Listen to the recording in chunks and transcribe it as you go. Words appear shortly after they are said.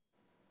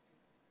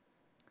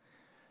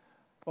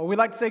Well, we'd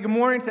like to say good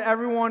morning to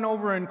everyone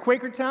over in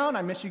Quakertown.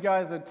 I miss you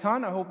guys a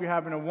ton. I hope you're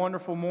having a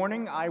wonderful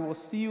morning. I will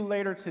see you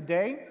later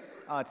today.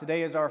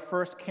 Today is our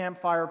first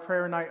campfire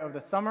prayer night of the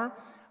summer.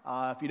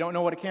 If you don't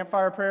know what a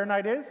campfire prayer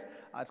night is,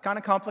 it's kind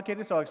of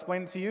complicated, so I'll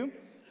explain it to you.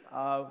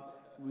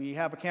 We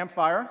have a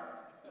campfire,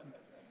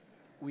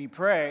 we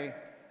pray,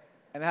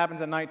 and it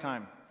happens at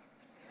nighttime.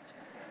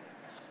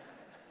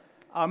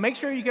 Make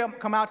sure you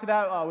come out to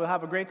that. We'll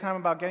have a great time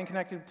about getting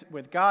connected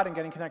with God and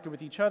getting connected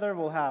with each other.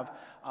 We'll have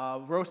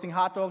roasting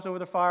hot dogs over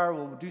the fire.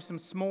 We'll do some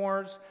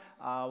s'mores.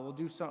 We'll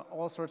do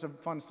all sorts of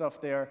fun stuff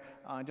there.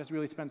 Just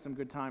really spend some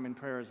good time in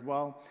prayer as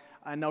well.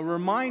 And a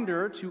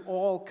reminder to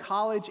all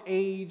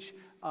college-age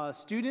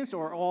students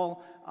or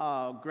all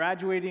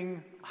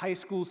graduating high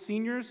school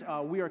seniors,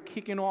 we are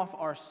kicking off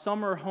our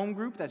summer home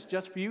group. That's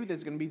just for you. This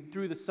is going to be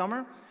through the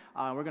summer.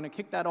 We're going to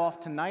kick that off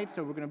tonight,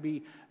 so we're going to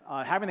be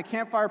having the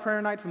campfire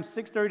prayer night from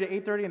 6:30 to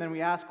 8:30, and then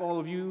we ask all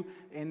of you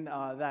in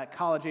that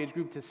college age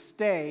group to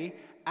stay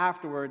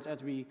afterwards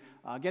as we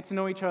get to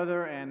know each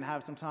other and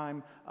have some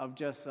time of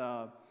just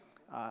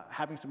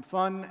having some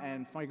fun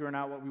and figuring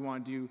out what we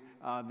want to do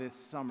this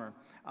summer.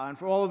 And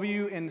for all of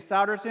you in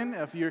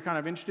Souderton, if you're kind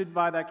of interested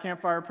by that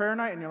campfire prayer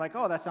night and you're like,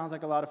 oh, that sounds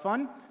like a lot of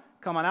fun,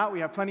 come on out. We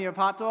have plenty of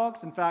hot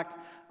dogs. In fact,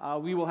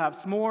 we will have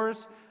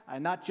s'mores,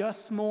 and not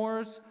just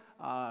s'mores.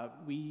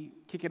 We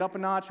kick it up a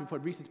notch. We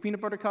put Reese's peanut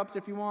butter cups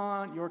if you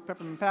want, York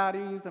peppermint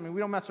patties. I mean,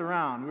 we don't mess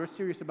around. We're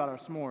serious about our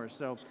s'mores,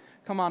 so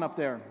come on up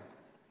there.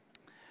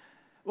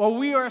 Well,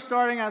 we are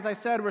starting, as I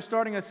said, we're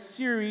starting a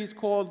series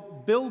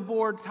called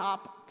Billboard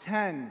Top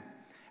 10.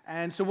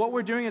 And so what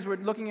we're doing is we're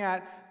looking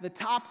at the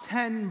top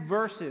 10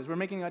 verses. We're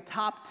making a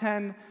top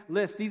 10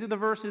 list. These are the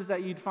verses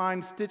that you'd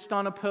find stitched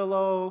on a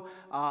pillow,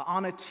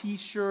 on a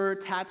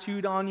t-shirt,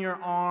 tattooed on your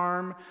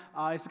arm.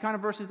 It's the kind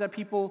of verses that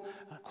people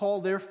call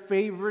their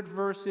favorite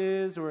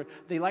verses, or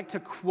they like to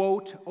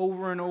quote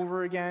over and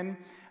over again.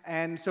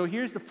 And so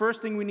here's the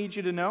first thing we need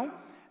you to know.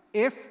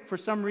 If, for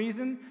some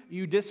reason,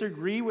 you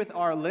disagree with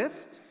our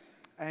list,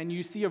 and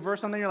you see a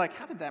verse on there, you're like,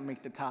 how did that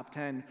make the top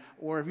 10?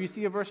 Or if you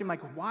see a verse, you're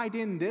like, why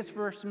didn't this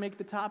verse make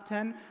the top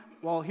 10?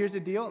 Well, here's the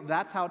deal.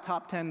 That's how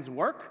top 10s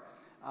work.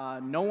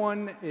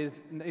 Never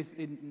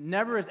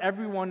is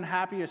everyone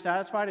happy or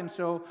satisfied. And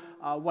so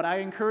what I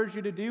encourage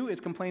you to do is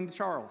complain to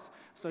Charles.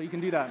 So you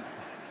can do that.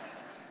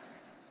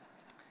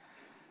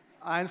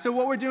 And so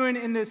what we're doing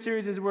in this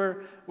series is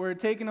we're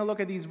taking a look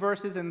at these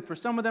verses, and for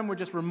some of them, we're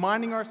just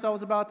reminding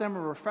ourselves about them,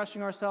 we're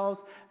refreshing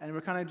ourselves, and we're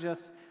kind of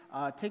just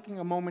taking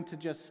a moment to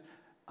just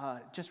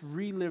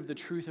relive the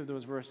truth of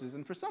those verses.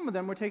 And for some of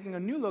them, we're taking a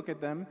new look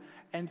at them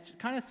and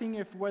kind of seeing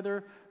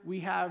whether we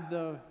have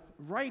the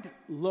right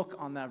look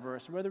on that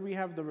verse, whether we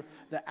have the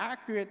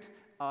accurate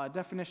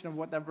definition of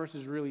what that verse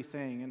is really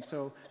saying. And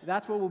so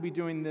that's what we'll be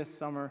doing this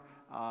summer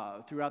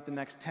throughout the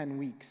next 10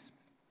 weeks.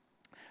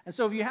 And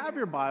so if you have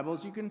your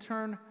Bibles, you can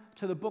turn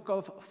to the book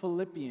of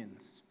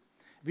Philippians.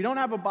 If you don't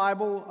have a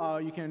Bible,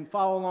 you can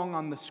follow along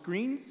on the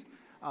screens.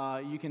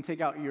 You can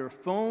take out your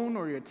phone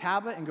or your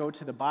tablet and go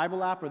to the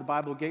Bible app or the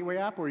Bible Gateway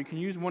app, or you can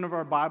use one of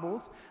our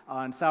Bibles.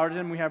 In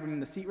Souderton, we have them in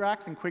the seat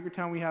racks. In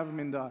Quakertown, we have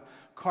them in the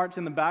carts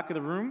in the back of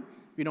the room.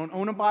 If you don't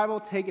own a Bible,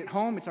 take it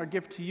home. It's our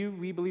gift to you.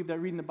 We believe that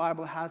reading the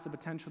Bible has the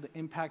potential to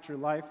impact your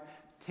life.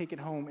 Take it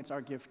home. It's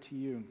our gift to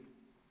you.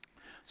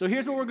 So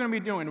here's what we're going to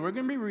be doing. We're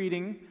going to be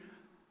reading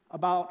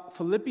about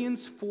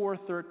Philippians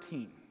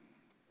 4:13.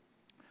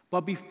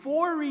 But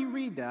before we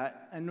read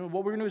that, and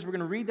what we're going to do is we're going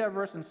to read that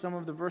verse and some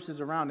of the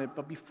verses around it,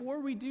 but before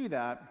we do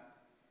that,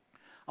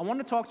 I want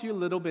to talk to you a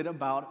little bit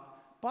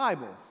about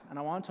Bibles, and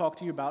I want to talk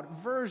to you about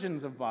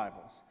versions of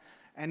Bibles.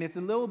 And it's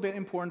a little bit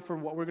important for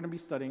what we're going to be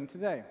studying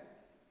today.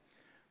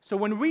 So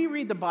when we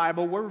read the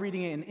Bible, we're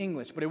reading it in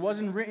English, but it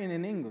wasn't written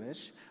in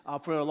English.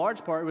 For a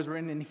large part, it was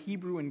written in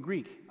Hebrew and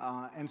Greek.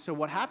 And so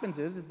what happens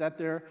is that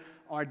there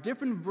are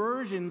different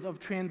versions of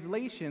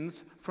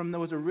translations from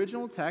those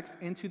original texts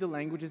into the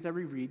languages that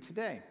we read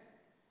today.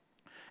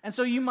 And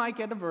so you might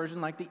get a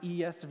version like the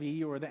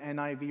ESV or the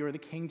NIV or the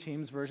King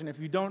James Version. If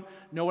you don't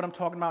know what I'm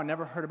talking about,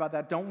 never heard about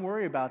that, don't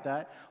worry about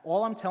that.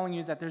 All I'm telling you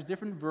is that there's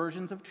different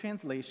versions of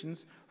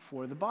translations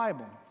for the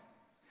Bible.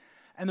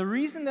 And the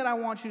reason that I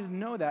want you to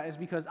know that is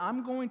because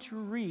I'm going to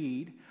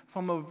read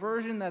from a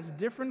version that's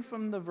different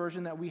from the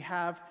version that we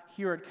have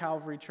here at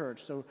Calvary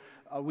Church. So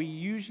we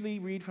usually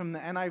read from the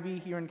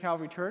NIV here in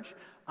Calvary Church.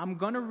 I'm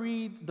going to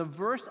read the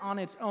verse on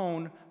its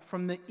own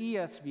from the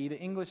ESV, the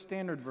English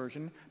Standard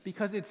Version,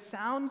 because it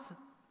sounds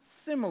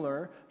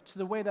similar to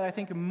the way that I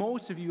think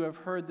most of you have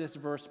heard this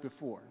verse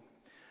before.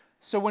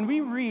 So when we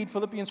read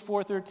Philippians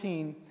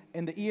 4:13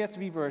 in the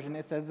ESV version,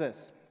 it says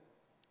this: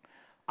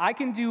 I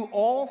can do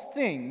all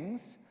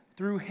things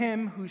through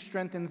him who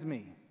strengthens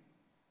me.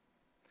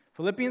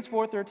 Philippians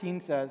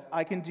 4:13 says,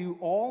 I can do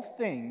all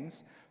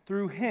things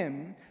through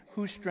him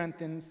who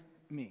strengthens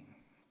me.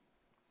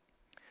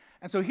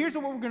 And so here's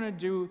what we're going to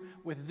do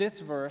with this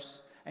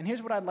verse, and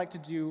here's what I'd like to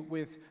do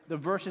with the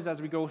verses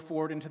as we go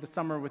forward into the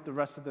summer with the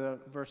rest of the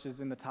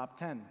verses in the top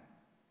 10.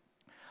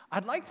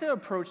 I'd like to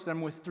approach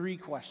them with three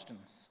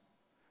questions.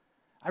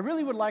 I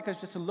really would like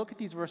us just to look at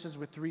these verses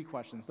with three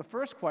questions. The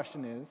first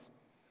question is,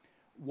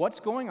 what's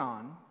going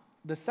on?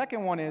 The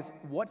second one is,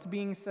 what's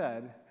being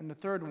said? And the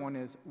third one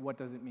is, what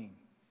does it mean?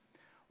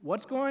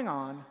 What's going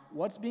on?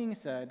 What's being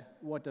said?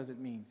 What does it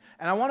mean?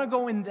 And I want to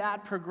go in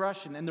that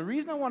progression. And the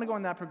reason I want to go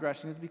in that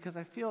progression is because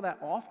I feel that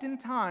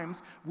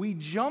oftentimes we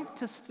jump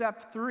to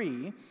step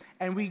 3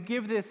 and we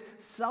give this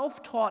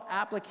self-taught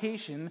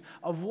application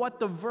of what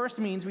the verse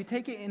means. We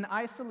take it in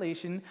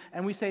isolation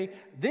and we say,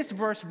 this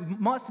verse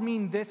must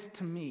mean this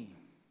to me.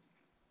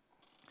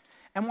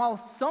 And while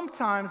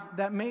sometimes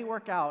that may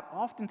work out,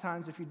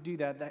 oftentimes if you do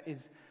that, that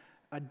is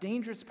a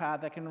dangerous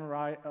path that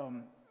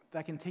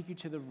can take you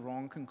to the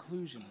wrong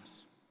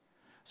conclusions.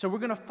 So we're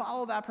going to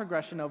follow that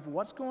progression of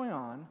what's going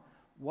on,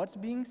 what's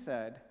being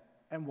said,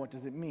 and what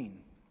does it mean.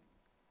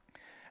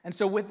 And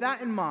so with that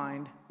in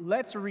mind,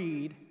 let's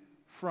read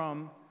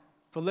from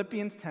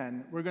Philippians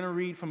 10. We're going to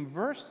read from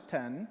verse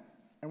 10,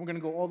 and we're going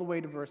to go all the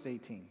way to verse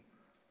 18.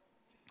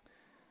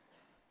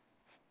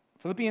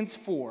 Philippians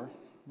 4,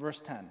 verse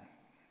 10.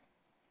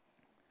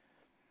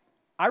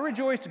 I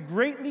rejoice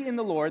greatly in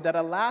the Lord that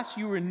at last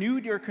you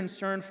renewed your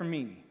concern for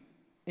me.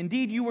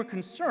 Indeed, you were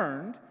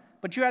concerned,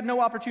 but you had no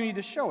opportunity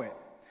to show it.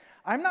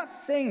 I'm not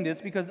saying this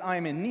because I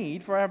am in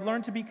need, for I have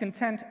learned to be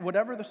content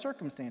whatever the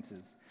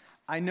circumstances.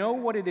 I know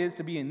what it is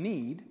to be in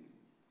need,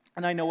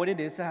 and I know what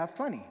it is to have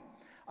plenty.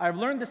 I have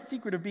learned the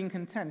secret of being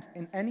content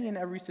in any and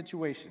every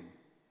situation,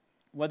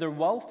 whether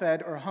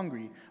well-fed or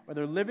hungry,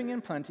 whether living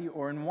in plenty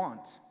or in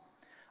want.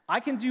 I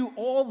can do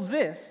all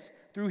this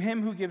through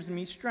him who gives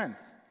me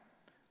strength.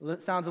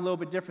 That sounds a little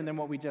bit different than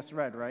what we just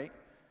read, right?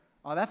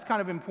 That's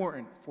kind of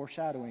important,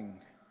 foreshadowing.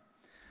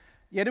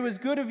 Yet it was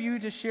good of you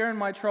to share in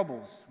my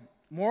troubles.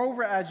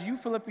 Moreover, as you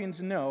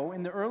Philippians know,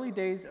 in the early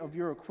days of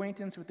your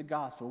acquaintance with the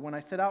gospel, when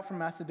I set out from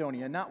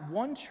Macedonia, not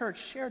one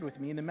church shared with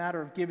me in the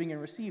matter of giving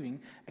and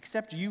receiving,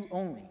 except you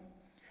only.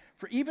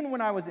 For even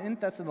when I was in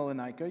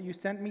Thessalonica, you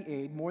sent me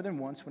aid more than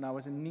once when I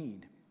was in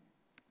need.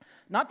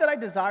 Not that I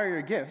desire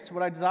your gifts,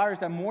 what I desire is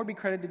that more be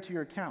credited to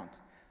your account.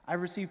 I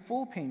have received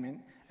full payment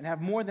and have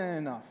more than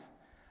enough.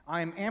 I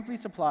am amply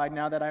supplied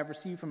now that I have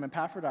received from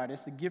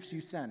Epaphroditus the gifts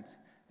you sent.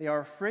 They are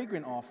a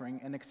fragrant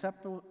offering, an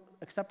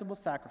acceptable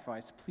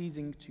sacrifice,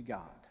 pleasing to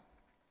God.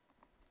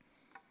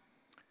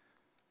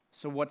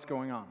 So what's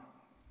going on?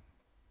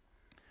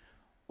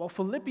 Well,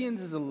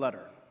 Philippians is a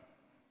letter.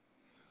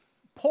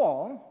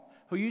 Paul,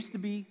 who used to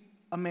be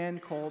a man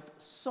called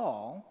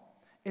Saul,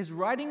 is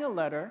writing a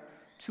letter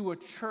to a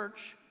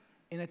church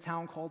in a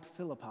town called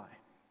Philippi.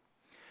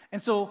 And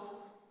so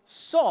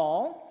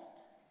Saul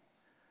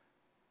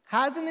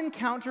has an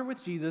encounter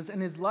with Jesus,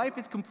 and his life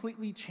is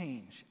completely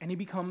changed, and he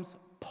becomes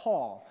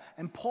Paul.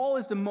 And Paul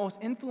is the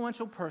most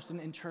influential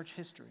person in church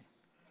history.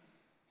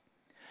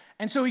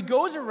 And so he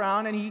goes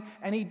around and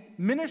he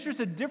ministers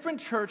to different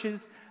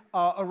churches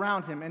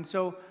around him. And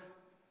so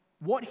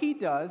what he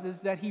does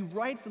is that he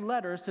writes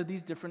letters to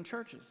these different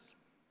churches.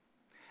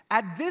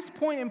 At this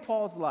point in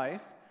Paul's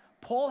life,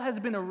 Paul has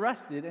been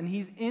arrested and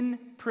he's in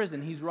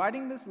prison. He's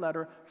writing this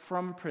letter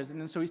from prison,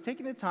 and so he's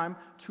taking the time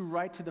to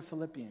write to the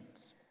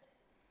Philippians.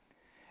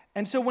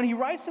 And so when he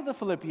writes to the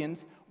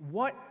Philippians,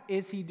 what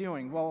is he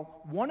doing?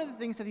 Well, one of the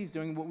things that he's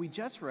doing, what we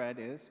just read,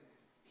 is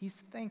he's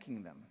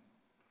thanking them.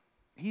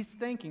 He's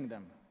thanking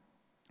them.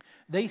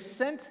 They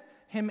sent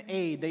him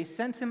aid. They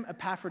sent him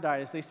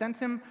Epaphroditus. They sent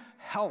him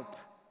help.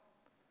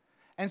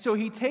 And so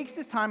he takes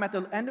this time at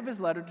the end of his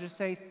letter to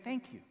say,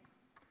 thank you.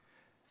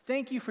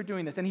 Thank you for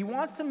doing this. And he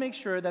wants to make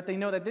sure that they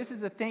know that this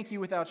is a thank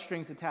you without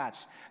strings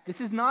attached.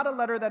 This is not a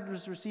letter that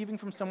was receiving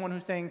from someone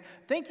who's saying,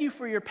 thank you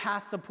for your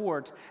past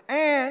support,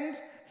 and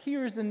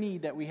here's the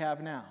need that we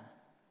have now.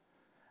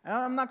 And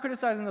I'm not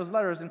criticizing those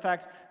letters. In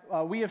fact,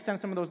 we have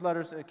sent some of those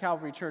letters at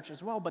Calvary Church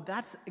as well, but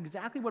that's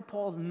exactly what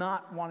Paul's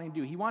not wanting to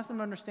do. He wants them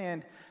to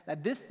understand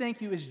that this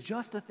thank you is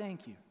just a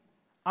thank you.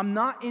 I'm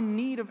not in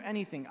need of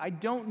anything. I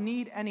don't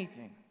need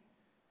anything.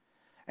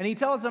 And he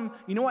tells them,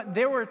 you know what,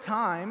 there were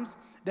times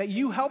that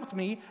you helped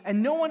me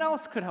and no one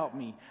else could help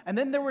me. And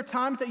then there were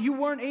times that you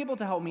weren't able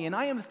to help me, and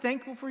I am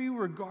thankful for you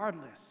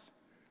regardless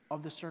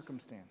of the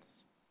circumstance.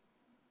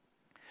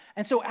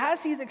 And so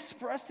as he's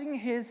expressing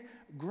his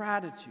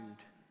gratitude,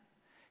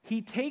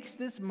 he takes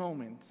this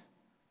moment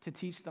to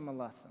teach them a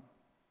lesson.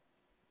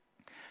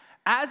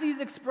 As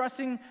he's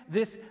expressing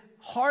this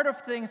heart of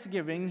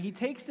thanksgiving, he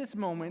takes this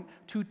moment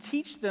to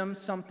teach them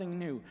something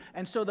new.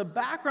 And so the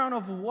background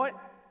of what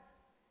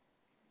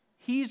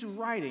he's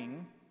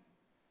writing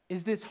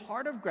is this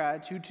heart of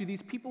gratitude to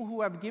these people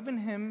who have given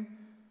him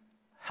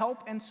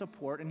help and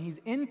support, and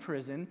he's in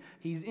prison.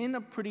 He's in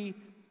a pretty,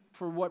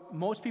 for what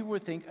most people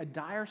would think, a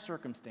dire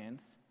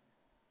circumstance.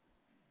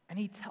 And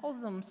he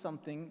tells them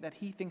something that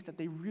he thinks that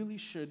they really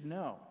should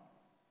know.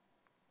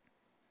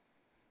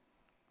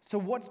 So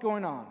what's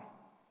going on?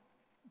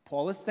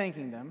 Paul is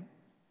thanking them,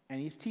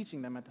 and he's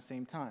teaching them at the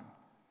same time.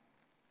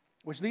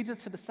 Which leads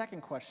us to the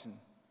second question.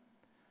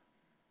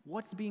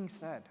 What's being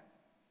said?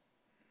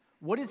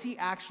 What is he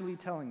actually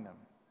telling them?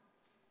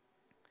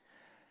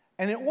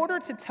 And in order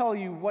to tell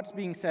you what's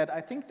being said,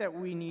 I think that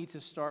we need to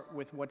start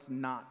with what's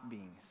not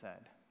being said.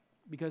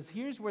 Because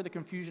here's where the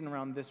confusion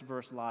around this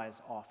verse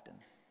lies often.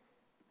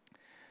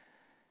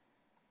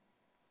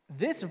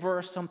 This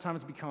verse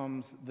sometimes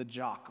becomes the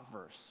jock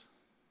verse.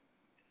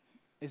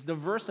 It's the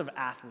verse of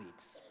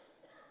athletes.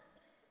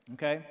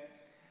 Okay?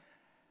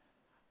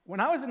 When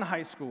I was in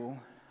high school,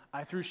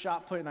 I threw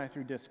shot put and I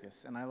threw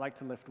discus, and I like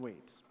to lift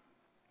weights.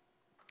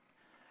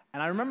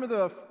 And I remember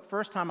the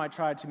first time I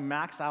tried to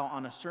max out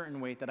on a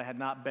certain weight that I had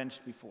not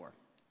benched before.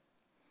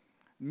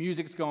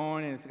 Music's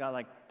going, and it's got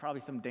like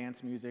probably some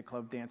dance music,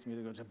 club dance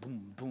music, goes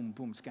boom, boom,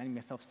 boom, it's getting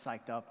myself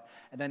psyched up.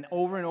 And then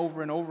over and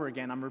over and over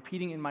again, I'm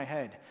repeating in my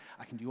head,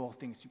 I can do all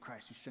things through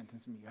Christ who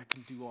strengthens me. I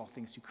can do all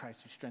things through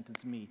Christ who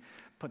strengthens me.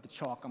 Put the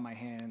chalk on my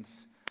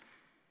hands.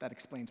 That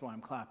explains why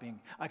I'm clapping.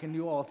 I can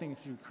do all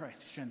things through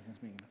Christ who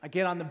strengthens me. I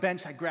get on the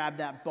bench, I grab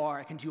that bar.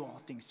 I can do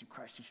all things through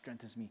Christ who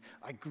strengthens me.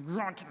 I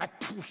grunt and I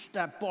push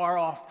that bar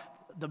off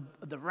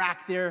the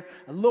rack there.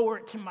 I lower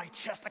it to my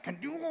chest. I can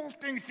do all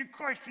things through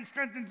Christ who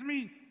strengthens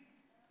me.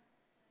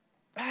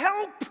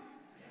 Help!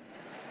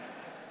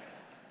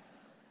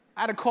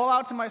 I had to call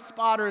out to my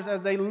spotters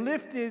as they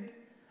lifted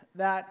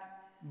that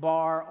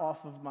bar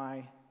off of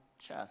my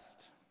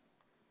chest.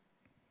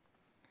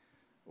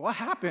 What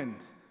happened?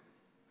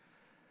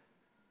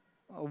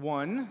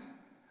 One,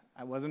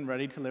 I wasn't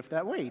ready to lift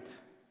that weight.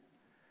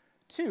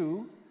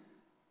 Two,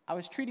 I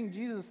was treating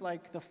Jesus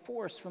like the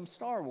Force from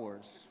Star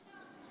Wars.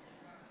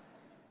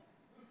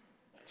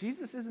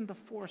 Jesus isn't the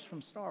Force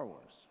from Star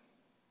Wars.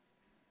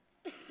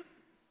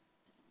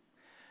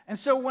 And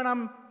so when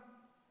I'm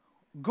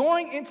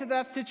going into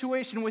that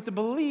situation with the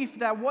belief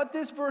that what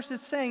this verse is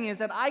saying is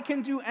that I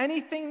can do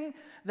anything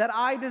that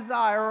I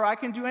desire, or I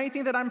can do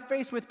anything that I'm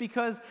faced with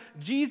because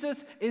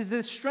Jesus is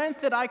the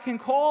strength that I can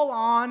call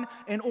on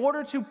in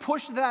order to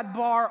push that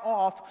bar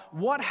off,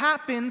 what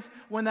happens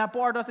when that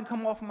bar doesn't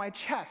come off my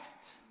chest?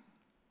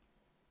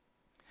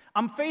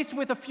 I'm faced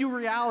with a few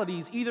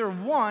realities. Either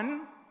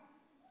one,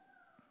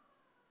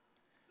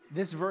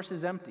 this verse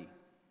is empty.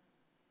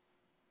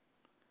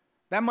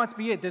 That must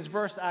be it. This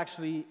verse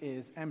actually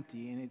is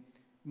empty and it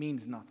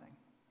means nothing.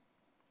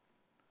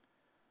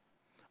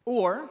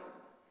 Or,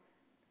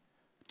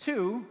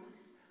 two,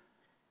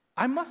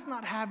 I must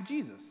not have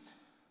Jesus.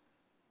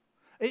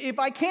 If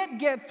I can't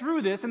get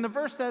through this, and the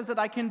verse says that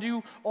I can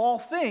do all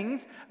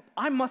things,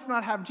 I must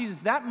not have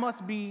Jesus. That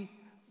must be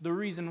the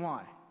reason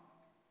why.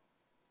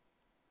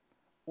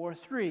 Or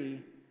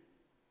three,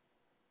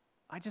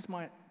 I just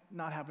might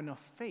not have enough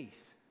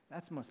faith.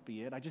 That must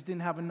be it. I just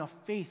didn't have enough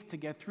faith to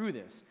get through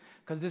this.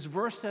 Because this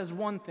verse says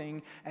one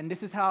thing, and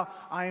this is how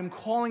I am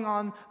calling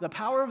on the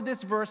power of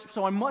this verse,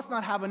 so I must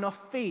not have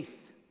enough faith.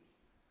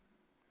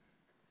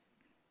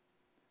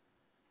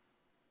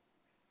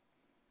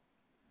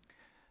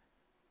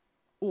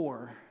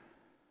 Or,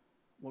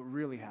 what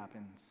really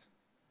happens,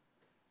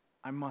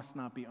 I must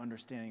not be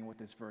understanding what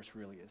this verse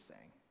really is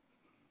saying.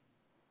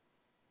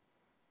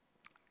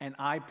 And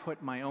I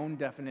put my own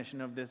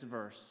definition of this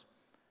verse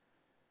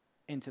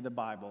into the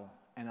Bible,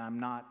 and I'm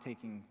not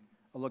taking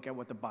a look at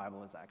what the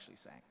Bible is actually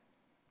saying.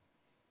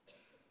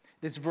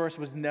 This verse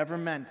was never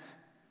meant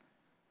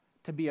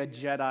to be a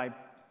Jedi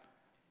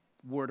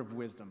word of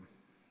wisdom.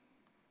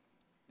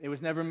 It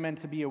was never meant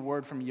to be a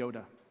word from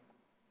Yoda.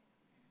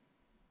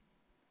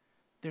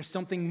 There's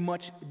something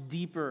much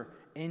deeper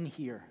in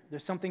here.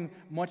 There's something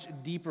much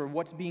deeper.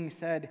 What's being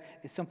said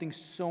is something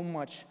so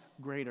much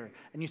greater.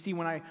 And you see,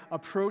 when I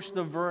approach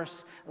the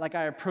verse like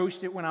I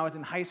approached it when I was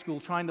in high school,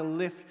 trying to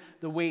lift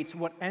the weights,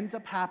 what ends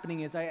up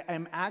happening is I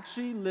am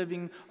actually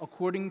living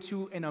according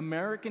to an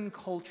American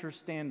culture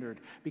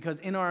standard. Because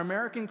in our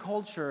American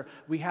culture,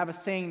 we have a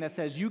saying that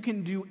says, you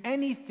can do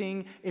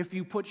anything if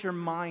you put your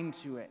mind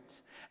to it.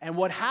 And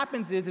what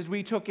happens is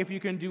we took, if you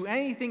can do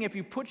anything, if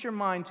you put your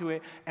mind to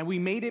it, and we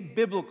made it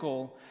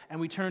biblical, and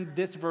we turned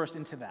this verse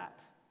into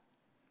that.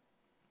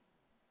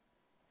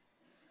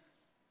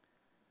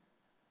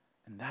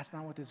 And that's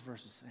not what this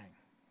verse is saying.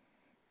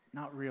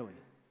 Not really.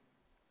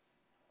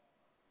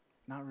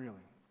 Not really.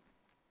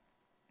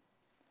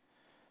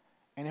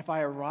 And if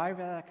I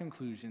arrive at that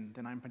conclusion,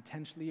 then I'm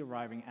potentially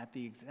arriving at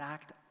the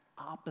exact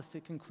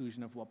opposite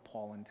conclusion of what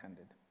Paul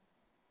intended.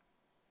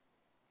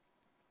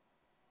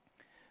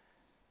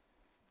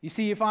 You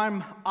see, if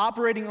I'm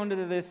operating under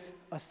this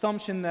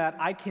assumption that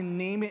I can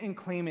name it and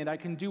claim it, I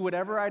can do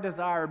whatever I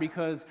desire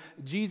because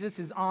Jesus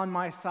is on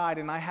my side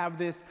and I have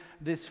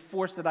this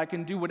force that I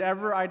can do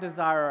whatever I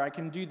desire, I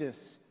can do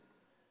this,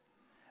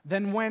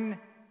 then when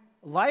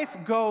life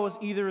goes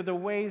either the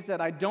ways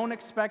that I don't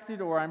expect it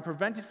or I'm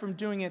prevented from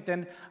doing it,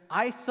 then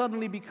I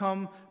suddenly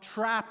become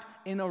trapped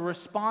in a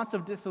response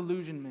of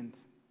disillusionment.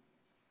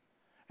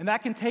 And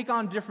that can take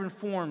on different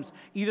forms.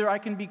 Either I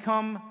can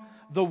become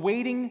the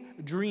waiting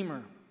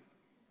dreamer.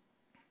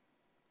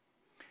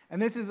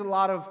 And this is a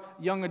lot of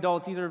young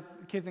adults. These are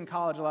kids in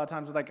college a lot of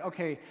times are like,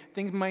 okay,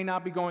 things may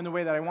not be going the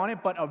way that I want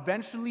it, but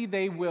eventually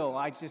they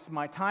will.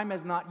 My time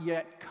has not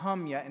yet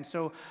come yet. And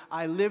so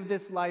I live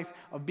this life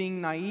of being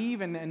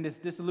naive and this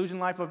disillusioned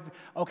life of,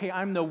 okay,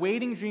 I'm the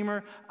waiting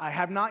dreamer. I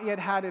have not yet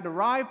had it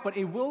arrive, but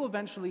it will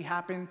eventually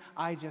happen.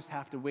 I just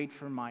have to wait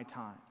for my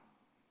time.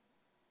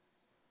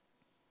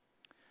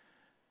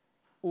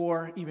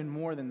 Or even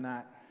more than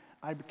that,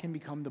 I can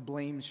become the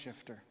blame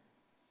shifter.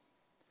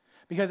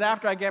 Because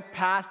after I get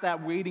past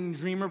that waiting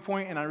dreamer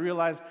point and I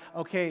realize,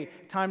 okay,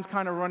 time's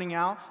kind of running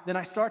out, then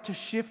I start to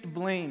shift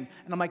blame.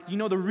 And I'm like,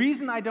 the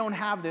reason I don't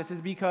have this is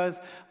because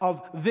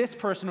of this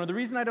person, or the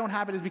reason I don't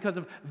have it is because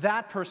of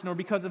that person, or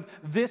because of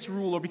this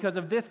rule, or because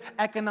of this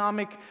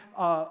economic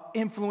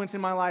influence in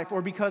my life,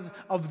 or because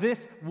of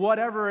this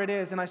whatever it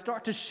is. And I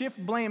start to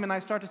shift blame, and I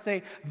start to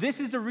say,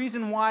 this is the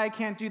reason why I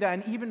can't do that.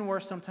 And even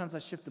worse, sometimes I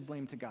shift the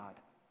blame to God.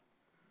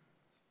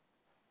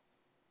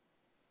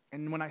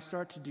 And when I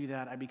start to do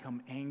that, I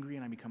become angry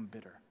and I become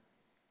bitter.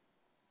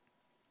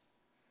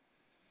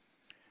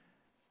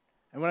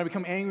 And when I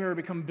become angry or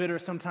become bitter,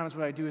 sometimes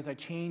what I do is I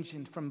change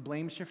from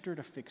blame shifter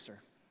to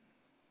fixer.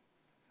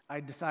 I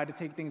decide to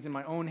take things in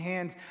my own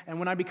hands, and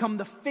when I become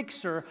the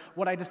fixer,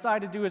 what I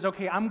decide to do is,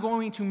 okay, I'm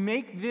going to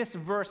make this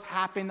verse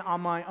happen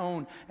on my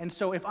own. And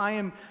so if I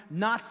am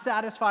not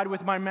satisfied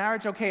with my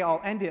marriage, okay,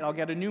 I'll end it, I'll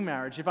get a new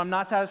marriage. If I'm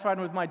not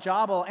satisfied with my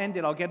job, I'll end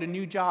it, I'll get a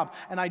new job.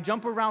 And I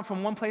jump around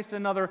from one place to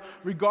another,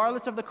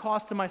 regardless of the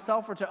cost to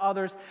myself or to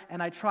others,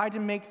 and I try to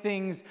make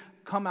things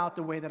come out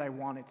the way that I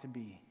want it to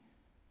be.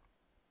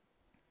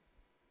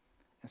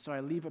 And so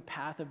I leave a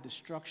path of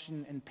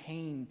destruction and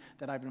pain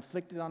that I've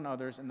inflicted on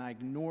others, and I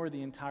ignore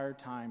the entire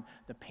time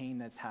the pain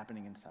that's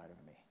happening inside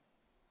of me.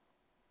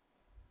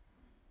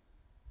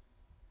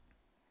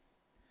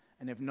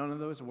 And if none of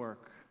those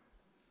work,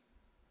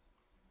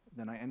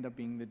 then I end up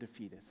being the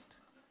defeatist.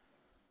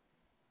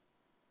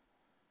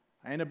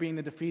 I end up being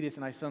the defeatist,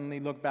 and I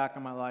suddenly look back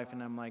on my life,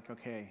 and I'm like,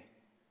 okay,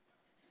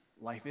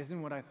 life isn't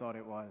what I thought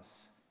it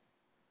was.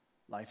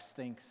 Life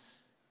stinks.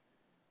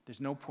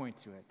 There's no point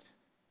to it.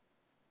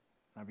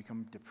 I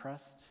become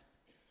depressed,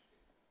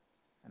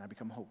 and I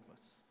become hopeless.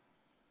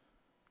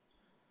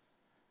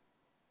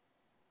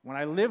 When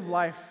I live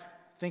life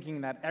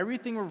thinking that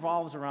everything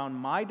revolves around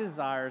my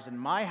desires and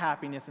my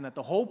happiness, and that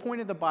the whole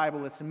point of the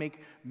Bible is to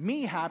make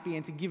me happy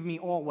and to give me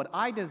all what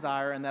I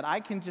desire, and that I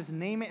can just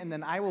name it and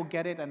then I will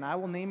get it, and I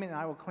will name it and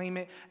I will claim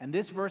it, and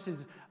this verse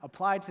is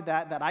applied to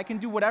that I can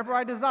do whatever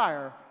I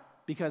desire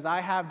because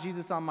I have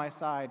Jesus on my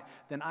side,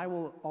 then I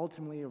will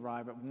ultimately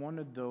arrive at one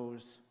of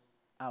those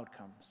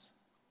outcomes.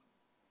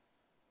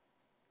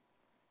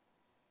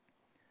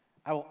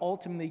 I will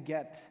ultimately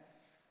get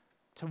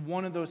to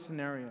one of those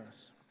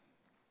scenarios.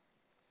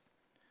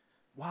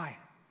 Why?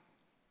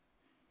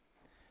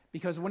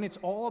 Because when it's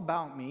all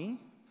about me,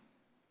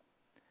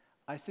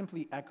 I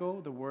simply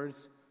echo the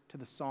words to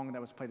the song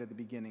that was played at the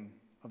beginning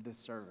of this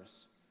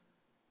service,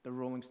 the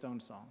Rolling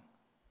Stones song.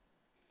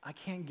 I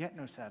can't get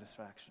no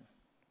satisfaction.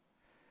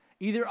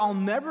 Either I'll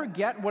never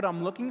get what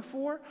I'm looking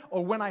for,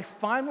 or when I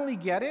finally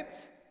get it,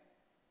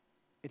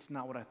 it's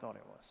not what I thought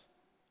it was.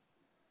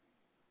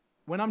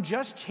 When I'm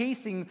just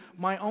chasing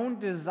my own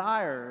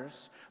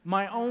desires,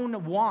 my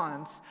own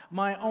wants,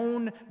 my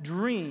own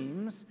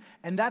dreams,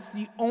 and that's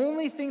the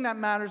only thing that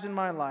matters in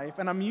my life,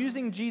 and I'm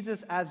using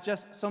Jesus as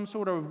just some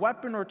sort of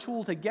weapon or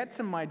tool to get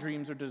to my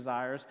dreams or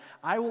desires,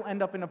 I will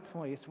end up in a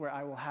place where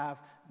I will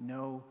have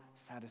no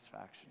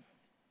satisfaction.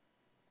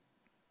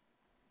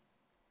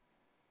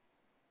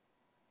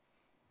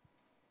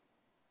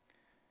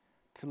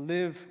 To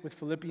live with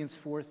Philippians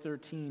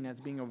 4:13 as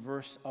being a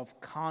verse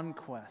of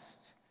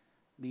conquest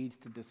leads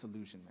to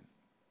disillusionment.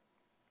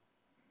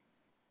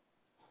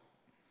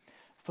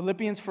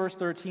 Philippians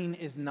 4:13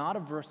 is not a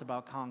verse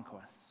about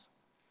conquest.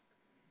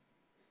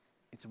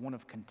 It's one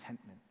of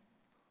contentment.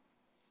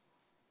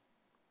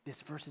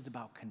 This verse is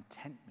about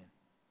contentment.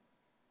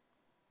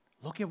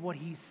 Look at what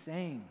he's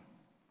saying.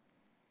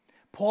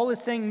 Paul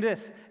is saying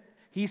this.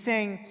 He's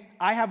saying,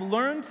 I have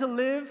learned to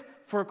live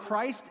for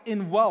Christ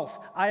in wealth.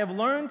 I have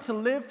learned to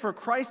live for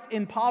Christ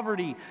in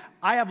poverty.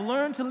 I have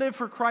learned to live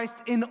for Christ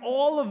in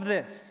all of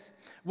this.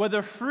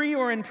 Whether free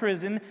or in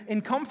prison,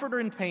 in comfort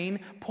or in pain,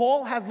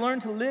 Paul has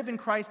learned to live in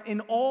Christ in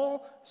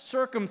all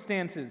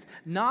circumstances,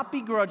 not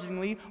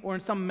begrudgingly or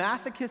in some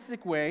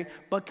masochistic way,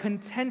 but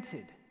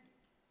contented.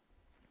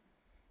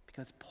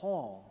 Because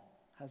Paul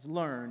has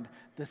learned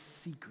the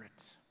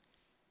secret.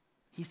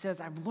 He says,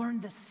 I've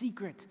learned the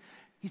secret.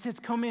 He says,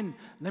 come in,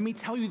 let me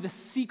tell you the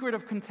secret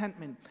of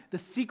contentment. The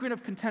secret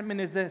of contentment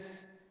is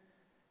this.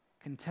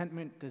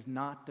 Contentment does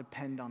not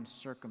depend on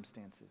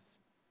circumstances.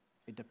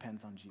 It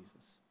depends on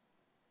Jesus.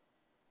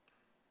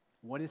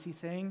 What is he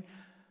saying?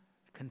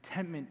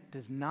 Contentment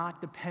does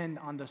not depend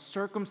on the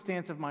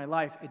circumstance of my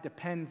life. It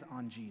depends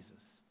on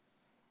Jesus.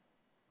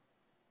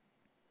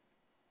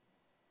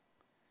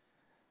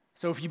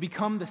 So if you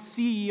become the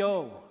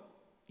CEO,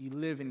 you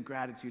live in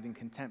gratitude and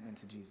contentment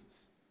to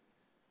Jesus.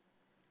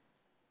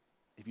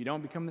 If you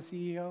don't become the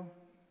CEO,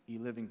 you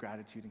live in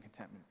gratitude and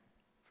contentment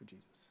for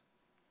Jesus.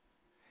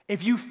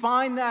 If you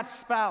find that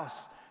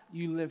spouse,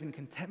 you live in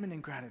contentment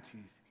and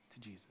gratitude to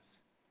Jesus.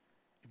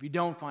 If you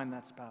don't find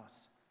that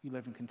spouse, you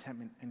live in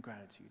contentment and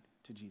gratitude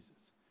to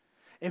Jesus.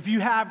 If you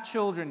have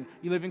children,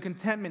 you live in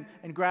contentment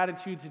and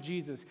gratitude to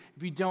Jesus.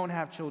 If you don't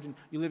have children,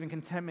 you live in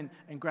contentment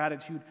and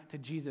gratitude to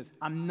Jesus.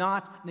 I'm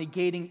not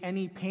negating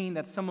any pain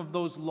that some of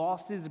those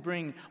losses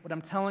bring. What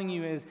I'm telling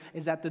you is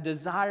that the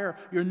desire,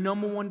 your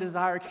number one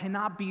desire,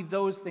 cannot be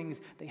those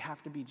things. They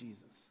have to be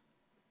Jesus.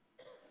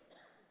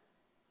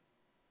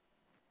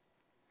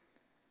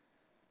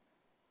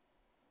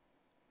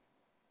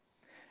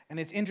 And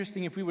it's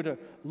interesting, if we were to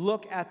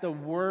look at the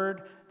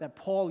word that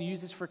Paul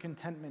uses for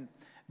contentment,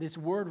 this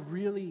word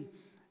really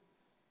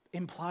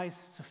implies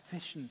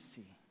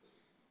sufficiency.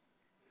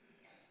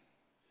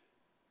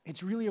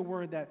 It's really a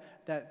word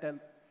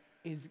that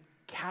is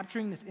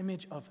capturing this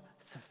image of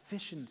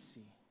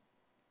sufficiency.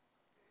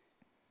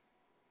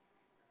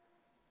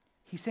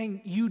 He's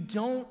saying, you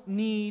don't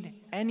need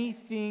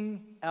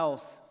anything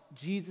else.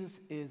 Jesus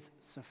is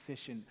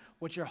sufficient.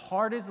 What your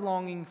heart is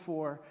longing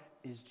for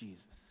is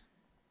Jesus.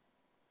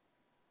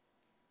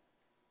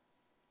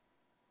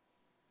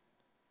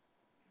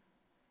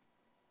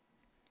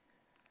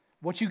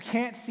 What you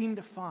can't seem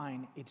to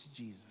find, it's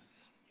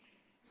Jesus.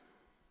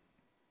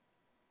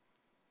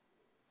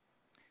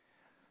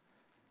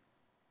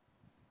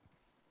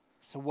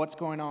 So what's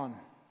going on?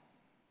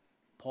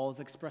 Paul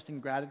is expressing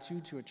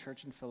gratitude to a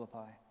church in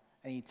Philippi,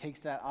 and he takes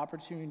that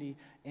opportunity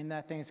in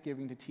that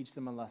Thanksgiving to teach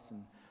them a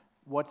lesson.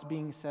 What's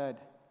being said?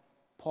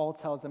 Paul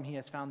tells them he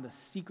has found the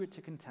secret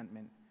to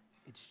contentment.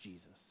 It's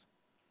Jesus.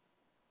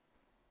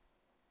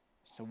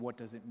 So what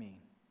does it mean?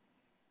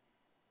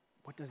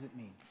 What does it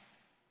mean?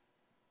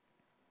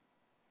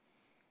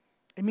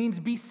 It means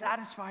be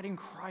satisfied in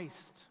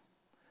Christ.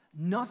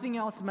 Nothing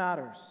else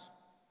matters.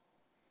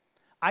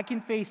 I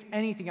can face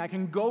anything. I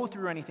can go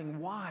through anything.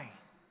 Why?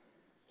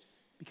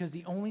 Because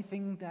the only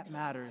thing that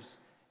matters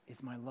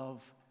is my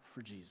love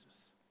for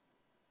Jesus.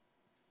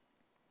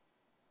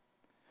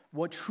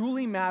 What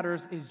truly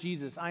matters is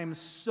Jesus. I am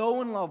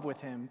so in love with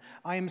him.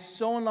 I am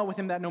so in love with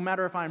him that no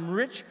matter if I'm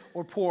rich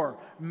or poor,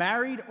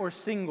 married or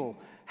single,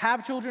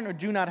 have children or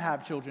do not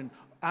have children,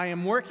 I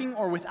am working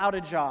or without a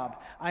job,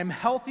 I am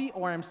healthy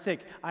or I am sick,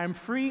 I am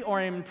free or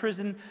I am in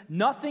prison,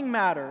 nothing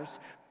matters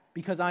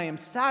because I am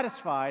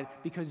satisfied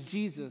because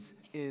Jesus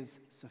is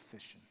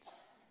sufficient.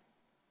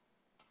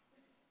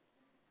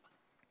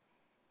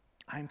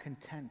 I am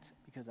content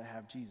because I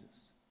have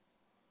Jesus.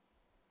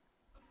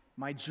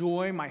 My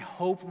joy, my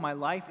hope, my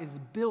life is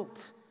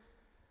built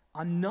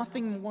on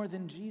nothing more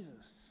than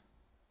Jesus.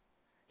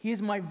 He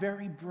is my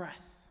very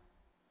breath.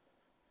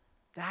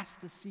 That's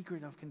the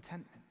secret of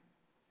contentment.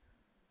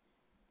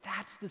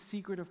 That's the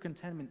secret of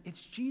contentment.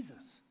 It's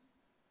Jesus.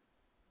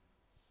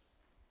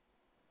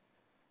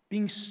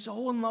 Being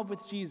so in love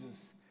with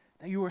Jesus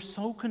that you are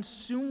so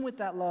consumed with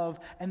that love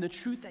and the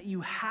truth that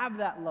you have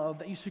that love,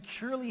 that you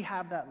securely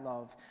have that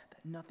love,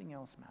 that nothing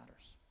else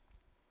matters.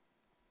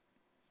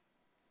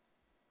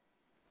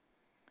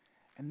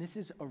 And this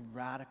is a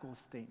radical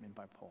statement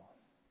by Paul.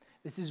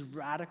 This is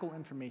radical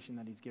information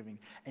that he's giving.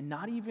 And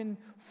not even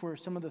for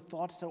some of the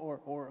thoughts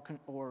or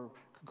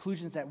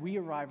conclusions that we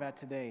arrive at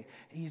today.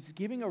 He's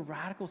giving a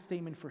radical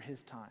statement for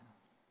his time.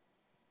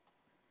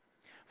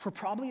 For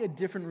probably a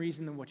different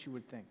reason than what you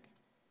would think.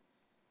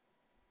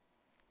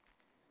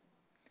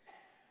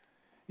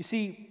 You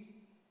see,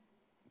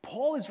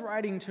 Paul is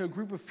writing to a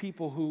group of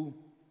people who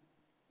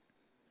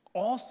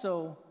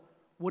also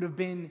would have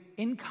been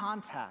in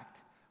contact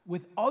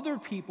with other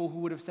people who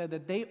would have said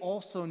that they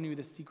also knew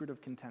the secret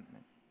of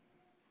contentment.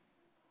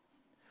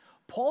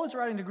 Paul is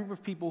writing to a group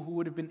of people who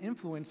would have been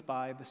influenced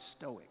by the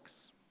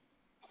Stoics.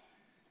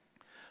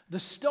 The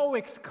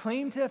Stoics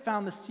claim to have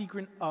found the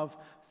secret of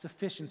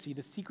sufficiency,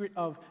 the secret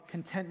of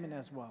contentment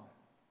as well.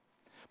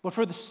 But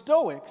for the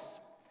Stoics,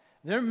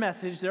 their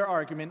message, their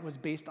argument was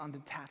based on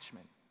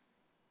detachment.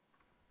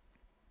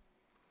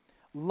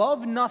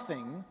 Love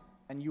nothing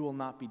and you will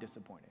not be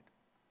disappointed.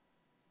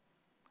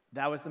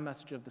 That was the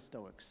message of the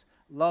Stoics.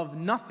 Love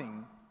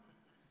nothing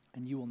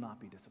and you will not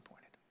be disappointed.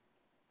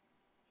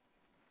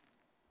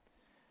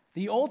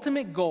 The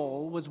ultimate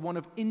goal was one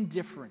of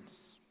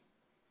indifference.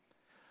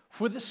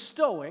 For the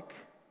Stoic,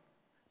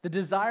 the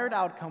desired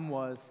outcome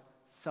was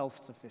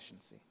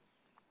self-sufficiency.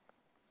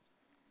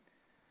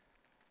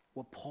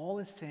 What Paul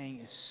is saying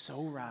is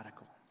so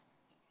radical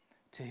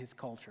to his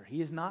culture.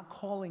 He is not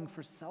calling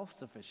for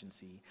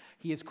self-sufficiency.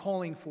 He is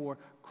calling for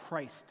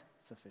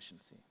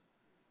Christ-sufficiency.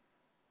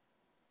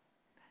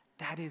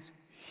 That is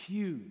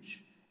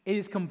huge. It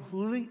is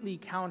completely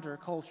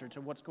counterculture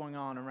to what's going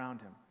on around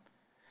him.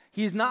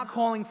 He is not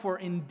calling for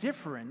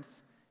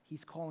indifference.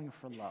 He's calling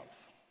for love.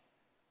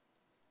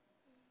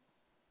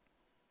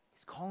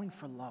 He's calling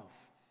for love.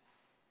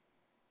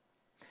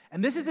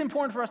 And this is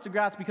important for us to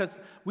grasp because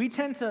we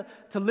tend to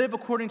live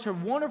according to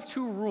one of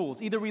two rules.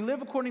 Either we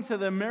live according to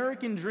the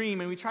American dream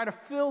and we try to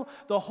fill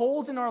the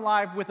holes in our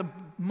life with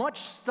much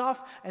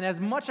stuff and as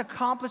much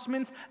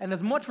accomplishments and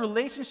as much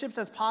relationships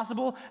as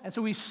possible. And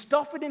so we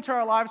stuff it into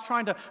our lives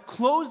trying to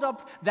close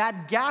up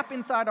that gap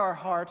inside our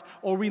heart.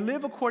 Or we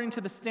live according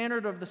to the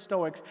standard of the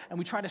Stoics and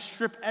we try to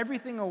strip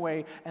everything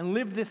away and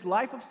live this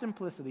life of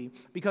simplicity.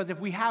 Because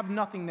if we have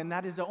nothing, then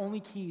that is the only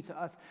key to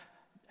us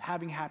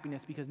having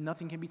happiness, because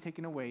nothing can be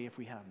taken away if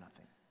we have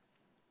nothing.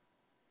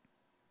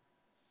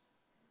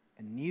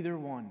 And neither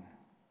one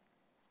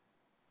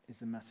is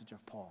the message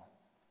of Paul.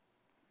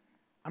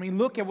 I mean,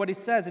 look at what it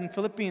says in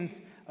Philippians,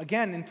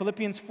 again, in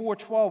Philippians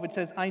 4:12, it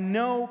says, I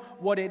know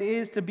what it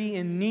is to be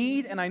in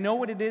need, and I know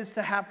what it is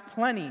to have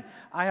plenty.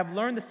 I have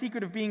learned the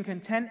secret of being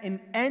content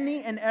in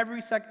any and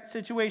every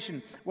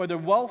situation, whether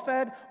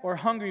well-fed or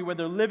hungry,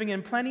 whether living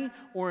in plenty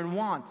or in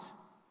want.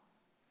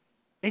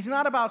 It's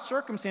not about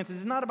circumstances.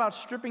 It's not about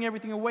stripping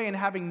everything away and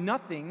having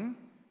nothing.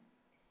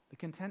 The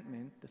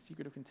contentment, the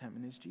secret of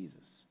contentment is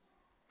Jesus.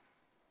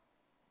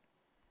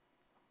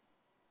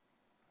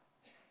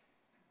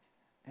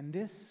 And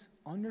this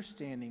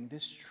understanding,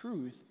 this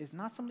truth, is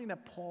not something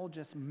that Paul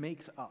just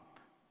makes up.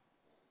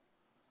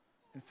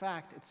 In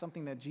fact, it's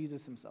something that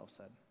Jesus himself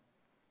said.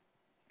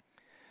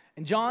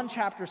 In John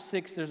chapter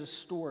 6, there's a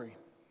story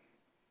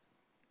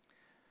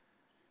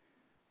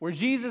where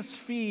Jesus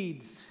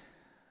feeds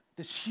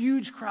this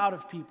huge crowd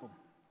of people.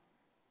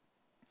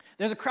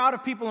 There's a crowd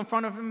of people in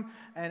front of him,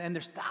 and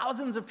there's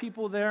thousands of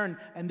people there,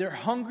 and they're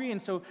hungry.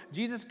 And so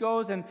Jesus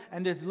goes, and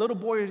this little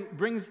boy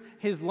brings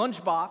his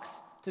lunchbox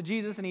to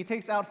Jesus, and he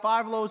takes out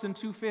 5 loaves and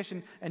 2 fish,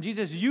 and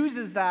Jesus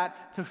uses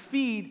that to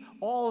feed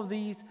all of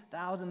these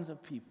thousands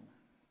of people.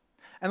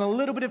 And a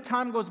little bit of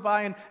time goes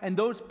by, and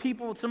those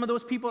people, some of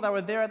those people that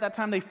were there at that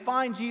time, they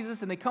find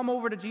Jesus, and they come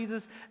over to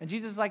Jesus, and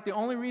Jesus is like, the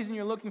only reason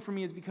you're looking for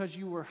me is because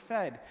you were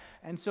fed.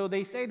 And so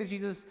they say to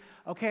Jesus,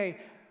 okay,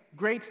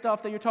 great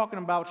stuff that you're talking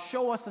about,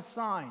 show us a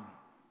sign.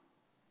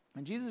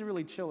 And Jesus is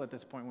really chill at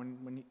this point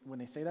when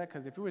they say that,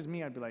 because if it was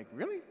me, I'd be like,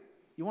 really?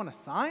 You want a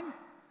sign?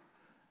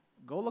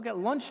 Go look at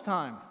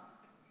lunchtime.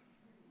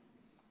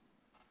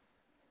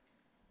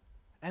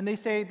 And they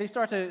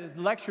start to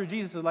lecture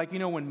Jesus, like,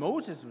 when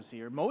Moses was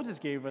here, Moses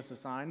gave us a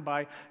sign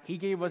he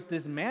gave us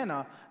this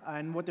manna.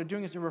 And what they're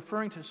doing is they're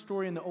referring to a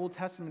story in the Old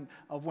Testament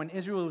of when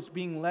Israel was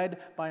being led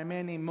by a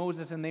man named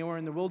Moses, and they were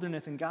in the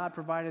wilderness, and God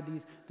provided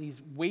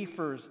these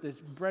wafers, this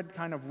bread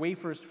kind of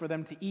wafers for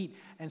them to eat.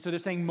 And so they're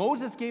saying,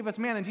 Moses gave us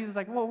manna. And Jesus is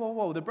like, whoa, whoa,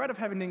 whoa. The bread of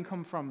heaven didn't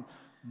come from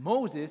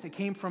Moses. It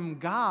came from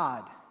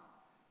God.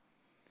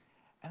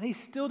 And they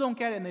still don't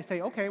get it. And they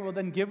say, okay, well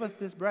then give us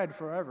this bread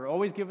forever.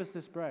 Always give us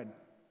this bread.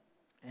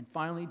 And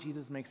finally,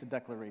 Jesus makes a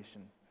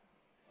declaration.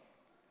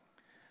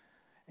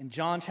 In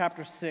John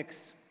chapter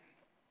 6,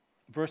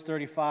 verse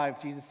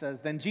 35, Jesus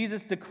says, Then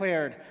Jesus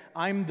declared,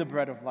 I'm the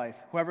bread of life.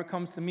 Whoever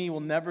comes to me will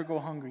never go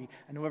hungry,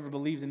 and whoever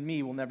believes in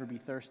me will never be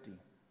thirsty.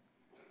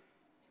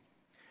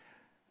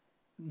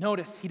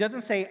 Notice, he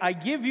doesn't say, I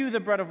give you the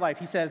bread of life.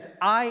 He says,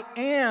 I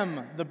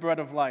am the bread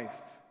of life.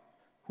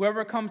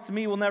 Whoever comes to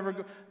me will never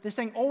go. They're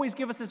saying, always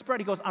give us this bread.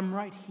 He goes, I'm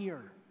right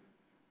here.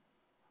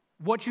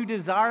 What you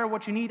desire,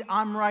 what you need,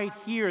 I'm right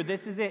here.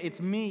 This is it. It's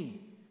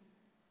me.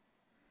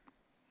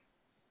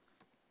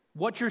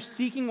 What you're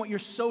seeking, what you're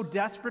so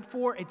desperate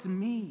for, it's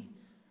me.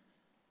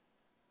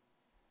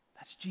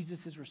 That's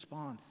Jesus'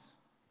 response.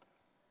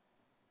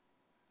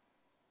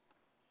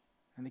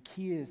 And the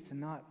key is to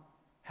not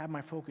have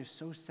my focus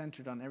so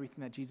centered on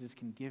everything that Jesus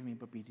can give me,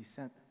 but be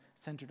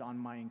centered on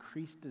my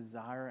increased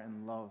desire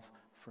and love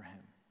for him.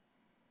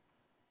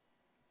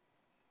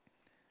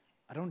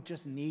 I don't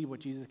just need what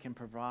Jesus can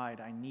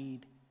provide, I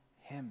need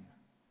him.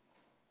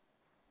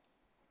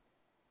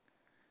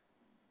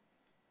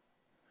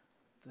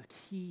 The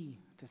key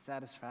to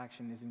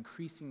satisfaction is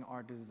increasing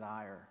our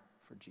desire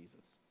for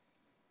Jesus.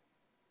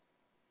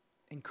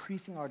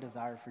 Increasing our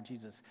desire for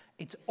Jesus.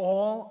 It's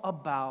all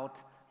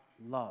about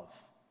love.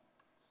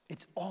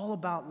 It's all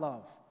about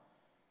love.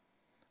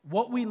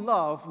 What we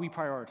love, we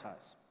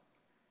prioritize.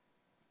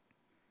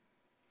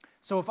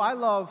 So if I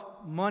love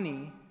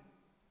money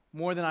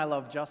more than I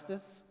love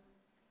justice,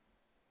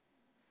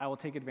 I will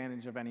take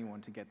advantage of anyone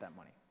to get that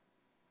money.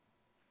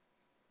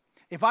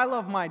 If I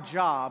love my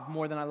job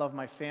more than I love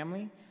my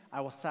family,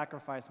 I will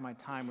sacrifice my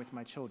time with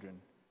my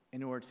children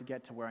in order to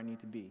get to where I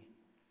need to be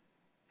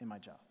in my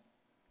job.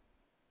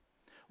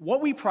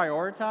 What we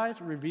prioritize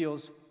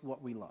reveals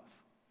what we love.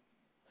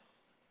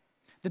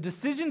 The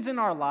decisions in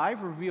our life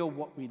reveal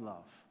what we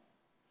love.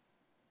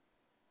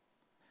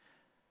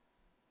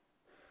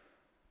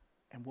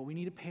 And what we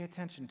need to pay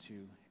attention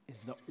to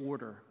is the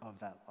order of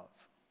that love.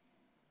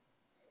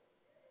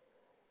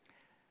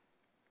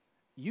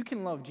 You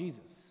can love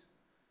Jesus.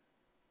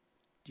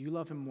 Do you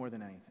love him more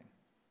than anything?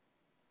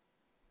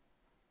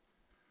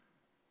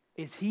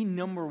 Is he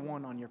number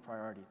one on your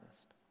priority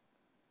list?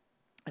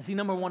 Is he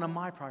number one on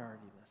my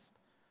priority list?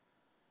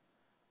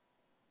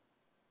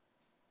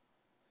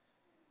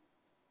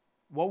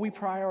 What we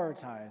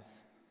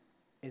prioritize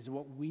is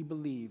what we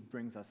believe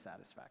brings us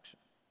satisfaction.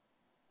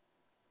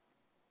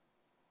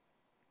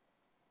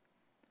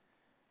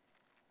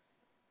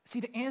 See,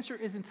 the answer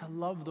isn't to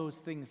love those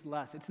things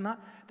less. The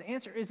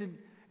answer isn't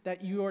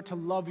that you are to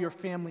love your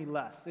family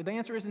less. The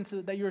answer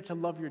isn't that you are to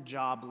love your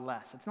job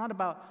less. It's not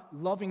about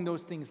loving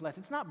those things less.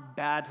 It's not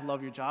bad to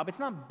love your job. It's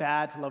not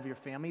bad to love your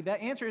family.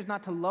 The answer is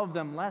not to love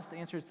them less. The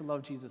answer is to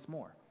love Jesus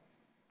more.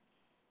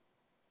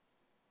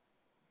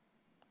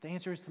 The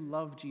answer is to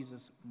love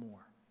Jesus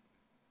more.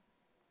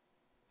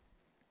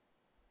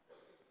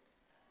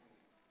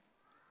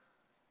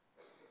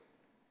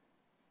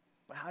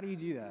 But how do you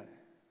do that?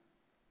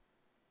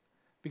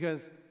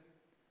 Because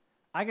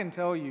I can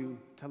tell you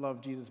to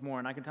love Jesus more,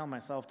 and I can tell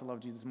myself to love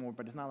Jesus more,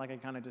 but it's not like I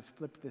kind of just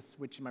flip this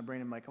switch in my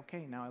brain and I'm like,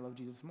 okay, now I love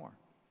Jesus more.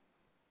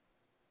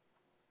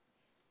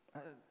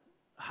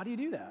 How do you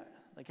do that?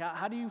 Like,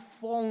 how do you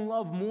fall in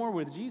love more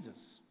with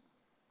Jesus?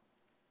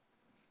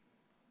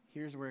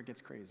 Here's where it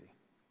gets crazy.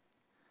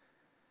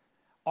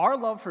 Our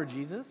love for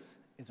Jesus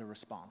is a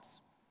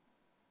response.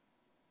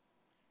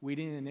 We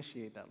didn't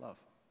initiate that love.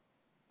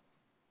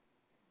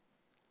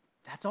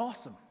 That's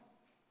awesome.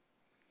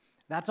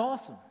 That's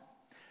awesome.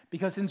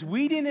 Because since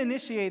we didn't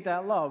initiate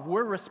that love,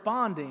 we're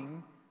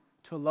responding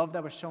to a love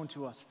that was shown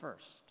to us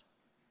first.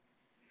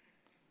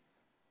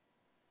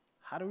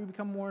 How do we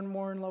become more and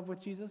more in love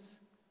with Jesus?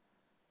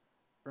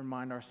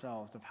 Remind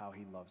ourselves of how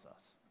he loves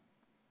us.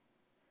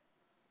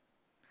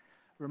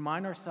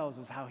 Remind ourselves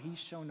of how he's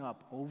shown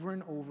up over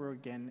and over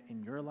again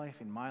in your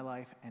life, in my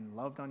life, and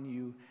loved on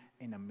you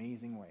in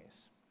amazing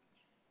ways.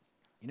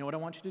 You know what I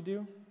want you to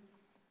do?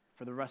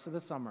 For the rest of the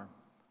summer,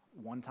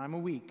 one time a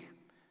week,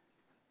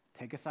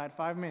 take aside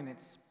 5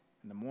 minutes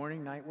in the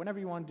morning, night, whenever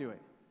you want to do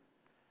it.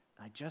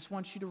 And I just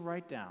want you to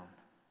write down,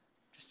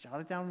 just jot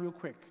it down real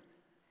quick,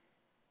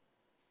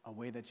 a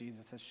way that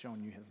Jesus has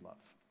shown you his love.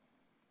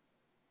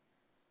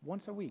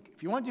 Once a week.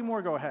 If you want to do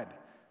more, go ahead.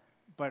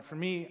 But for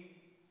me,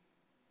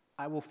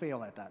 I will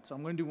fail at that, so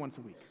I'm going to do once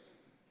a week.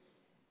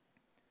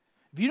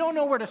 If you don't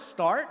know where to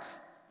start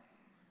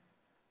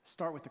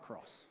with the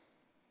cross.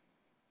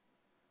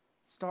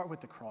 Start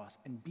with the cross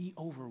and be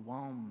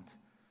overwhelmed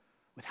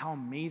with how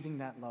amazing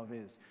that love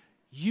is.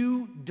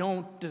 You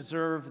don't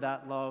deserve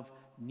that love,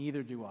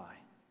 neither do I.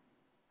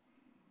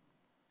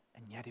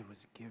 And yet it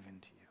was given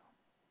to you.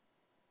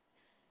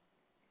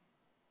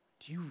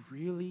 Do you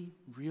really,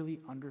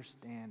 really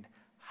understand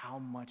how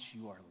much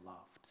you are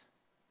loved?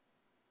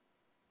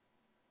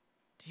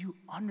 Do you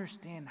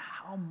understand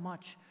how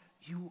much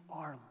you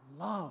are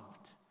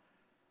loved?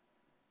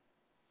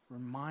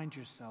 Remind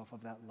yourself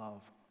of that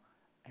love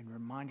and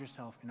remind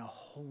yourself in a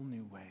whole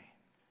new way.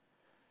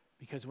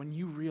 Because when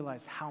you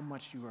realize how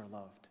much you are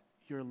loved,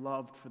 your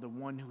love for the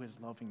one who is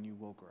loving you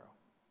will grow.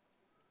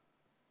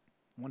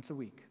 Once a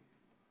week.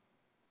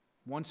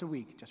 Once a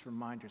week, just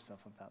remind yourself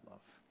of that love.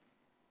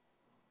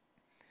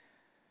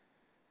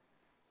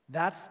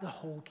 That's the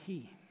whole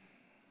key.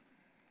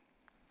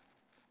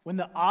 When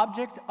the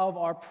object of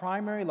our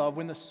primary love,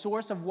 when the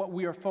source of what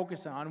we are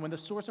focused on, when the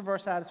source of our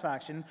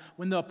satisfaction,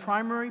 when the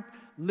primary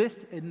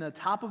list in the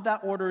top of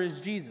that order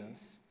is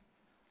Jesus,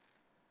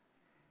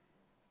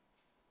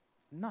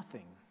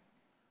 nothing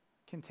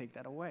can take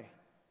that away.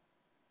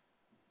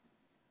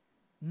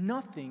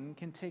 Nothing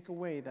can take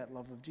away that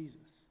love of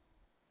Jesus.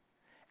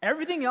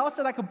 Everything else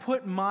that I could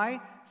put my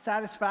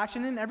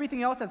satisfaction in,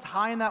 everything else that's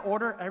high in that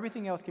order,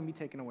 everything else can be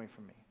taken away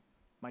from me.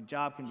 My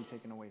job can be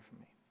taken away from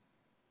me.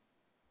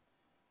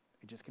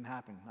 It just can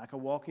happen. I could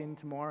walk in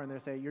tomorrow and they'll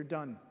say, "You're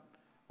done.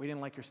 We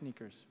didn't like your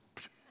sneakers."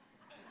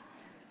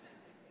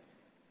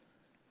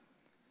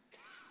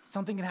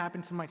 Something can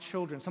happen to my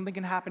children. Something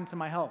can happen to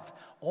my health.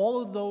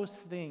 All of those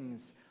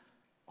things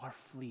are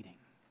fleeting.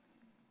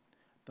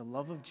 The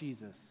love of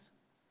Jesus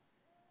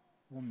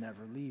will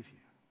never leave you.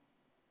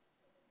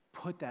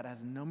 Put that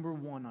as number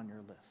one on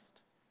your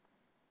list.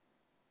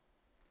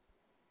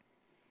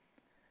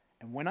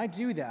 And when I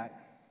do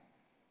that,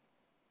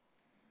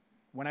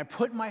 when I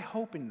put my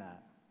hope in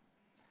that,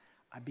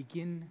 I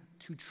begin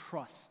to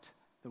trust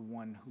the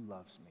one who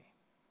loves me.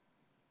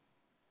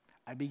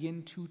 I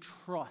begin to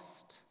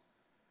trust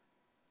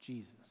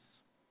Jesus.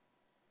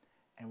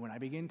 And when I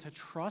begin to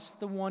trust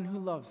the one who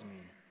loves me,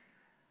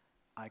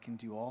 I can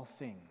do all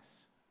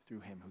things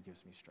through him who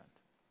gives me strength.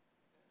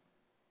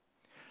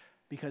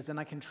 Because then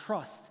I can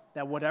trust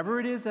that whatever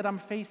it is that I'm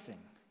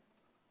facing,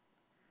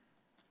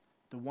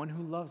 the one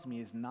who loves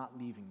me is not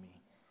leaving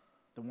me.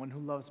 The one who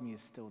loves me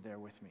is still there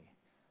with me.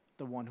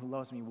 The one who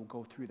loves me will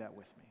go through that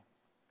with me.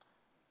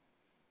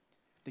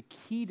 The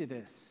key to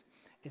this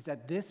is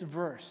that this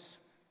verse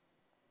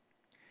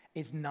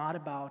is not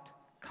about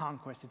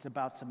conquest, it's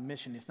about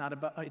submission. It's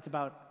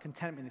about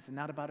contentment, it's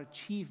not about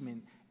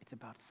achievement, it's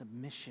about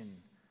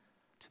submission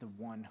to the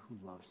one who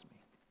loves me.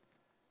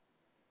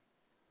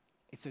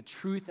 It's a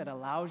truth that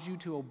allows you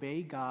to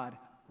obey God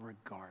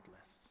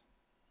regardless.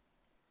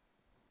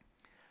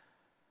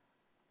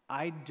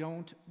 I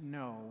don't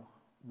know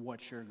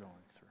what you're going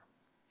through.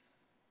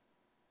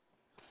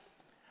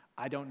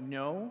 I don't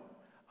know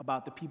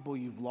about the people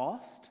you've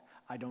lost.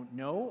 I don't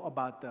know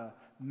about the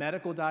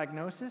medical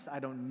diagnosis. I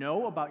don't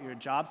know about your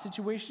job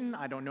situation.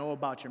 I don't know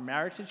about your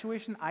marriage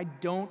situation. I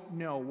don't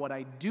know. What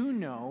I do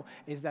know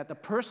is that the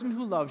person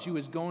who loves you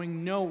is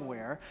going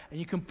nowhere, and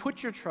you can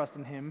put your trust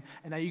in him,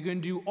 and that you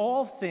can do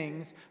all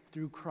things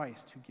through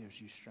Christ who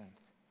gives you strength.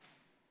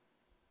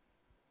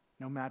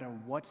 No matter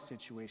what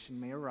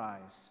situation may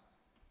arise,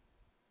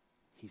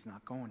 he's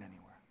not going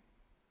anywhere.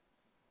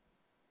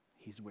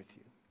 He's with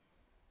you.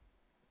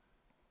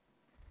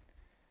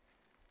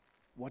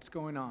 What's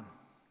going on?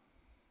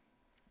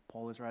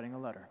 Paul is writing a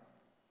letter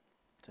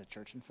to the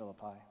church in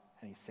Philippi,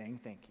 and he's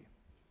saying thank you.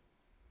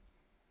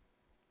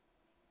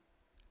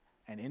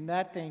 And in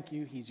that thank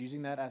you, he's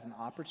using that as an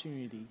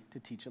opportunity to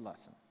teach a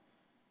lesson.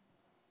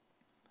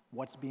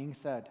 What's being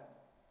said?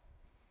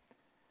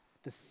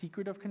 The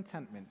secret of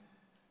contentment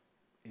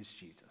is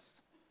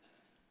Jesus.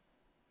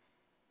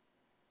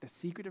 The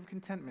secret of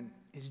contentment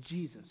is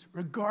Jesus,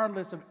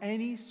 regardless of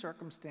any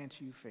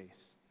circumstance you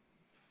face.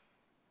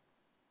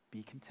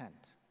 Be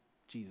content.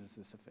 Jesus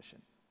is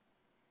sufficient.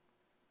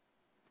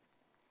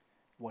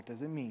 What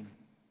does it mean?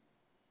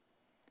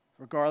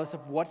 Regardless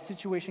of what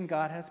situation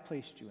God has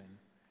placed you in,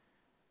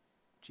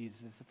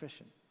 Jesus is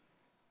sufficient.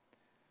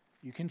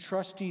 You can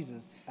trust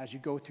Jesus as you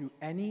go through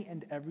any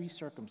and every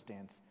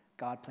circumstance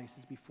God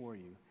places before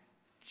you.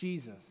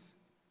 Jesus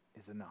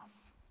is enough.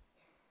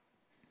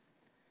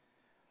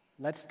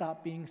 Let's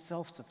stop being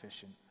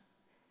self-sufficient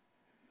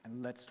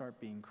and let's start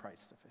being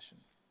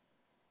Christ-sufficient.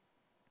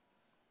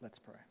 Let's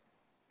pray.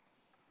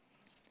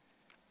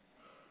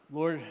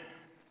 Lord,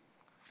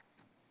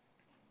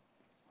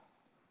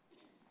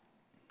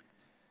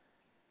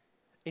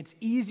 it's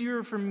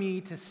easier for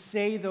me to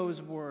say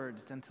those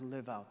words than to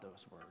live out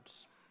those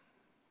words.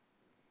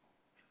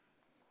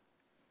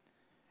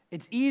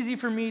 It's easy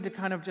for me to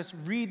kind of just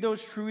read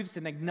those truths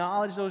and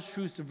acknowledge those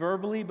truths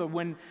verbally, but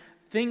when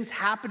things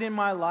happen in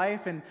my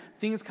life and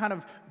things kind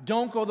of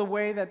don't go the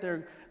way that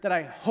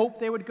I hope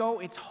they would go,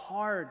 it's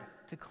hard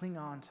to cling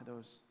on to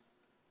those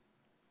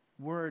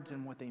words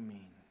and what they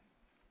mean.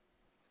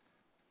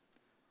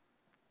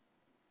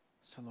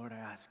 So, Lord, I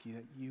ask you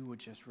that you would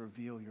just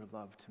reveal your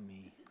love to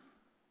me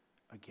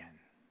again.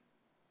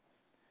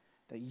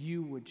 That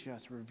you would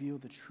just reveal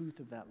the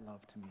truth of that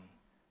love to me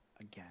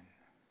again.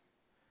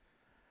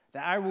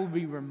 That I will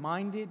be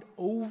reminded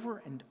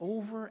over and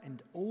over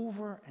and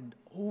over and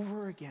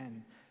over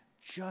again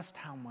just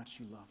how much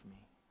you love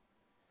me.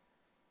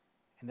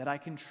 And that I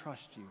can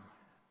trust you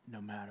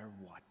no matter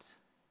what.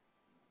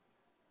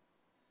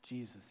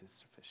 Jesus is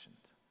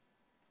sufficient.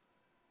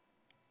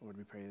 Lord,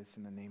 we pray this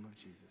in the name of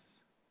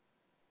Jesus.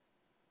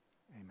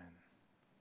 Amen.